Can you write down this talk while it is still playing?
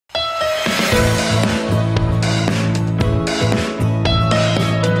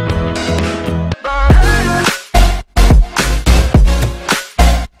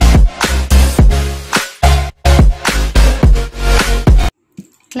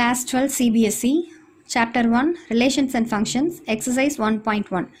Class 12 CBSE Chapter 1 Relations and Functions Exercise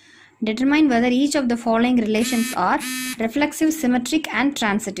 1.1 Determine whether each of the following relations are reflexive, symmetric and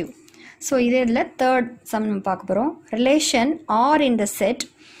transitive. So this is the third sum. Relation R in the set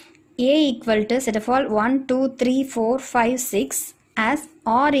A equal to set of all 1, 2, 3, 4, 5, 6 as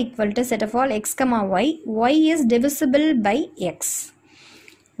R equal to set of all x, y is divisible by x.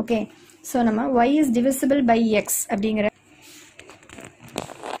 Okay. So y is divisible by x.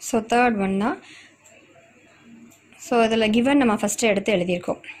 So third one na. So adala given nama first eduthu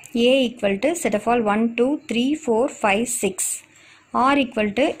eludhirkom. A equal to set of all 1 2 3 4 5 6. R equal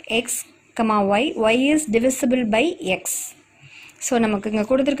to x, y is divisible by x. So நமக்கு இங்க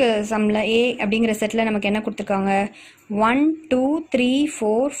கொடுத்திருக்க சம்ல A அப்படிங்கற செட்ல நமக்கு என்ன கொடுத்திருக்காங்க 1 2 3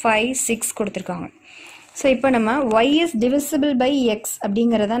 4 5 6 கொடுத்திருக்காங்க. So இப்போ நம்ம y is divisible by x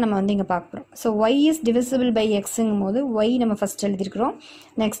அப்படிங்கறத நம்ம வந்து இங்க பார்க்க போறோம். So y is divisible by x ங்கும்போது y நம்ம first எழுதிருக்கோம்.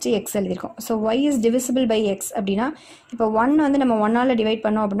 Next x எழுதிருக்கோம். So y is divisible by x அப்படினா இப்போ 1 வந்து நம்ம 1 ஆல டிவைட்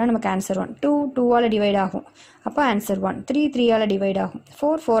பண்ணோம் அப்படினா நமக்கு ஆன்சர் 1. 2 2 ஆல டிவைட் ஆகும். அப்ப ஆன்சர் 1. 3 3 ஆல டிவைட் ஆகும்.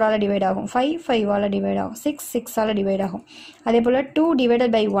 4 4 ஆல டிவைட் ஆகும். 5 5 ஆல டிவைட் ஆகும். 6 6 ஆல டிவைட் ஆகும். அதேபோல 2 divided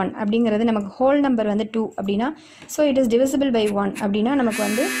by 1 அப்படிங்கிறது நமக்கு ஹோல் நம்பர் வந்து 2 அப்படினா so it is divisible by 1 அப்படினா நமக்கு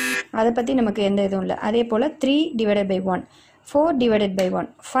வந்து அத பத்தி நமக்கு எந்த இதுவும் இல்ல. அதேபோல 3 divided by 1, 4 divided by 1,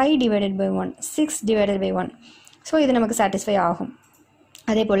 5 divided by 1, 6 divided by 1. so இது நமக்கு satisfy ஆகும்.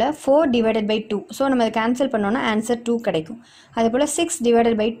 அதேபோல 4 divided by 2. so நம்ம இத கேன்சல் பண்ணோம்னா ஆன்சர் 2 கிடைக்கும். அதேபோல 6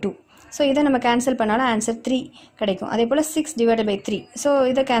 divided by 2. so இத நம்ம கேன்சல் பண்ணால ஆன்சர் 3 கிடைக்கும். அதேபோல 6 divided by 3. so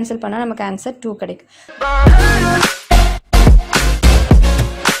இத கேன்சல் பண்ணா நமக்கு ஆன்சர் 2 கிடைக்கும்.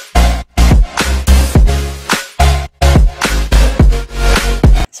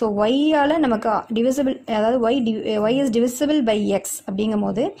 So y ஆல நமக்கு divisible அதாவது y is divisible by x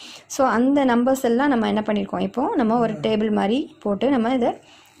அப்படிங்கும்போது so அந்த நம்பர்ஸ் எல்லாம் நம்ம என்ன பண்ணிருக்கோம் இப்போ நம்ம ஒரு டேபிள் மாதிரி போட்டு நம்ம இத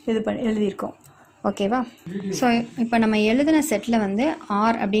எழுதி இருக்கோம். ஓகேவா? சோ இப்போ நம்ம எழுதின செட்ல வந்து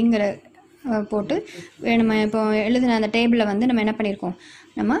r அப்படிங்கற போட்டு நம்ம இப்போ எழுதின அந்த டேபிள்ல வந்து நம்ம என்ன பண்ணிருக்கோம்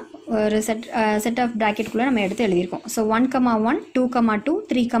நம்ம ஒரு செட் ஆஃப் பிராக்கெட் குள்ள நம்ம எடுத்து எழுதி இருக்கோம். சோ 1, 1, 2, 2,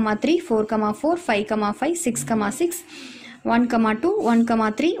 3, 3, 4, 4, 5, 5, 6, 6 1, 2, 1,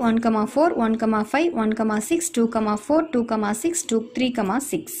 3, 1, 4, 1, 5, 1, 6, 2, 4, 2, 6, 2, 3,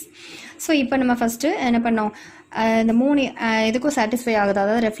 6. So இப்போ நம்ம ஃபர்ஸ்ட் என்ன பண்ணோம் இந்த மூணு இதுக்கு satisfy ஆகுதா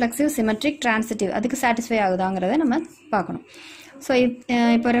அதாவது reflexive, symmetric, transitive அதுக்கு satisfy ஆகுதாங்கறதை நம்ம பார்க்கணும். So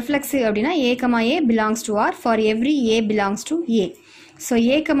இப்போ reflexive அப்படினா a, belongs to R for every a belongs to a. So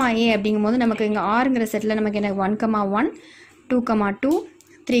a, அப்படிங்கும்போது நமக்கு இங்க Rங்கற செட்ல நமக்கு என்ன 1, 1, 2, 2,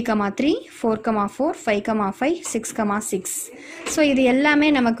 3, 3, 4, 4, 5, 5, 6, 6. So இது எல்லாமே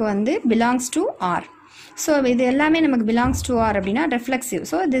நமக்கு வந்து belongs to R. So இது எல்லாமே நமக்கு belongs to R அப்படினா reflexive.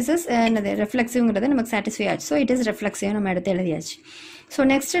 So this is reflexiveங்கிறது நமக்கு satisfy ஆச்சு. So it is reflexive நம்ம எடுத்து எழுதியாச்சு. So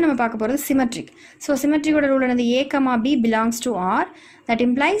next நம்ம பார்க்க போறது symmetric. So symmetric ஓட ரூல் என்னது a, b belongs to R. That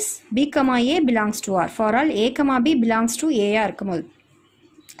implies b, a belongs to R. For all a, b belongs to a ஆ இருக்கும்போது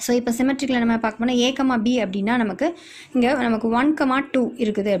So இப்போ சிமெட்ரிக்ல நம்ம பார்க்க போனா a, b அப்படினா நமக்கு இங்க நமக்கு 1, 2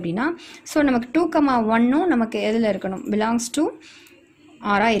 இருக்குது அப்படினா சோ நமக்கு 2, 1 நமக்கு எதுல இருக்கணும் belongs to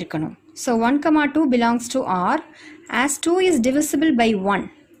R ஆ இருக்கணும். So 1, 2 belongs to R as 2 is divisible by 1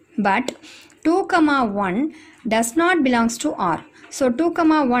 but 2, 1 does not belongs to R. So 2,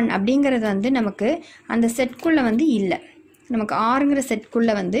 1 அப்படிங்கிறது வந்து நமக்கு அந்த செட் குள்ள வந்து இல்ல. நமக்கு Rங்கற செட் குள்ள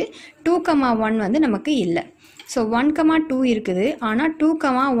வந்து 2, 1 வந்து நமக்கு இல்ல. So 1, 2 இருக்குது ஆனா 2,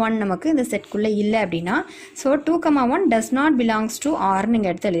 1 நமக்கு இந்த செட் குள்ள இல்ல அப்படினா so 2, 1 does not belongs to R ன்னு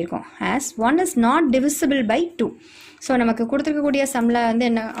எடுத்து எழுதிருக்கோம் as 1 is not divisible by 2. So நமக்கு கொடுத்திருக்க கூடிய சம்ல வந்து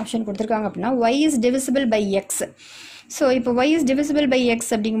என்ன ஆப்ஷன் கொடுத்திருக்காங்க அப்படினா y is divisible by x. So இப்போ y is divisible by x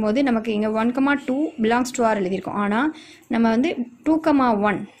அப்படிங்கும்போது நமக்கு இங்க 1, 2 belongs to R எழுதிருக்கோம். ஆனா நம்ம வந்து 2,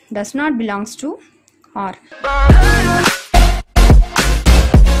 1 does not belongs to R.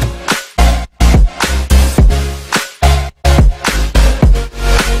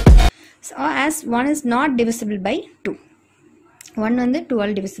 So as 1 is not divisible by 2. 1 வந்து 2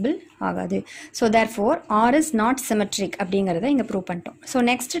 ஆல் divisible ஆகாது. So therefore R is not symmetric அப்படிங்கறதை இங்க ப்ரூவ் பண்ணிட்டோம். So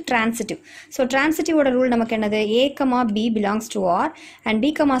next transitive. So transitive ஓட ரூல் நமக்கு என்னது a, b belongs to R and b,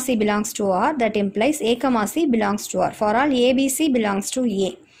 c belongs to R. That implies a, c belongs to R. For all a, b, c belongs to a.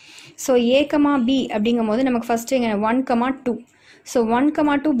 So a, b அப்படிங்கும்போது நமக்கு first இங்க 1, 2. So 1,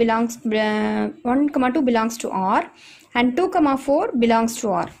 2 belongs to R and 2, 4 belongs to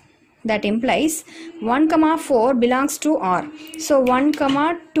R. That implies 1, 4 belongs to R. So 1,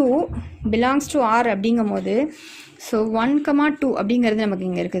 2 belongs to R அப்படிங்கும்போது so 1, 2 அப்படிங்கிறது நமக்கு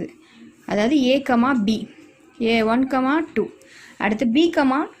இங்க இருக்குது. அதாவது a, b. a 1, 2 அடுத்து b,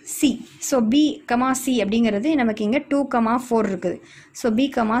 c. So b, c அப்படிங்கிறது நமக்கு இங்கே 2, 4 இருக்குது. ஸோ b,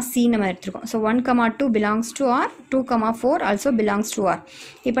 c நம்ம எடுத்துருக்கோம். So 1, 2 belongs to R, 2, 4 also belongs to R.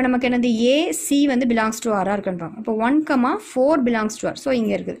 இப்போ நமக்கு என்னது a, c வந்து belongs to R இருக்குன்றோம். இப்போ 1, 4 belongs to R. ஸோ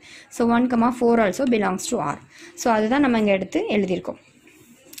இங்கே இருக்குது. So 1, 4 also belongs to R. So அதுதான் நம்ம இங்கே எடுத்து எழுதியிருக்கோம்.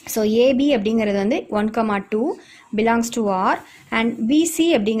 ஸோ AB அப்படிங்கிறது வந்து 1, 2 belongs to R and BC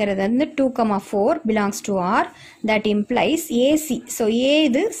அப்படிங்கிறது வந்து 2, 4 belongs to R. That implies AC. So A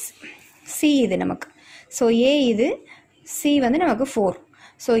இது C இது நமக்கு. ஸோ A இது C வந்து நமக்கு 4.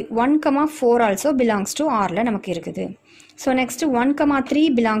 ஸோ 1, 4 also belongs to Rல நமக்கு இருக்குது. So next 1, 3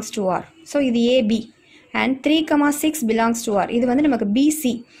 belongs to R. So இது AB and 3, 6 belongs to R. இது வந்து நமக்கு BC.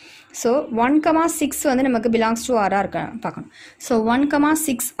 ஸோ 1, 6 வந்து நமக்கு belongs to R இருக்க பார்க்கணும். So 1,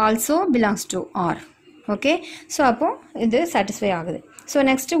 6 also belongs to R. Okay, so அப்போ இது சாட்டிஸ்ஃபை ஆகுது. So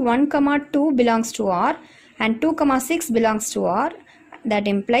next 1, 2 belongs to R and 2, 6 belongs to R. That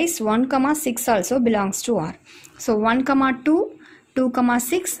implies 1, 6 also belongs to R. So 1, 2, 2,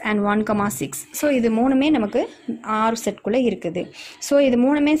 6 and 1, 6. So இது மூணுமே நமக்கு R செட்குள்ளே இருக்குது. ஸோ இது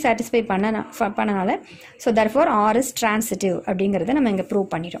மூணுமே சாட்டிஸ்ஃபை பண்ணனால so therefore R is transitive அப்படிங்கிறத நம்ம இங்கே ப்ரூவ்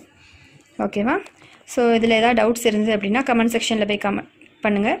பண்ணிட்டோம். ஓகேவா? ஸோ இதில் ஏதாவது டவுட்ஸ் இருந்தது அப்படின்னா கமெண்ட் செக்ஷனில் போய் கமெண்ட்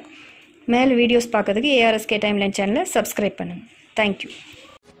பண்ணுங்கள். மேல் வீடியோஸ் பார்க்கறதுக்கு ARSK டைம்லைன் சேனலை சப்ஸ்கிரைப் பண்ணுங்கள். தேங்க்யூ.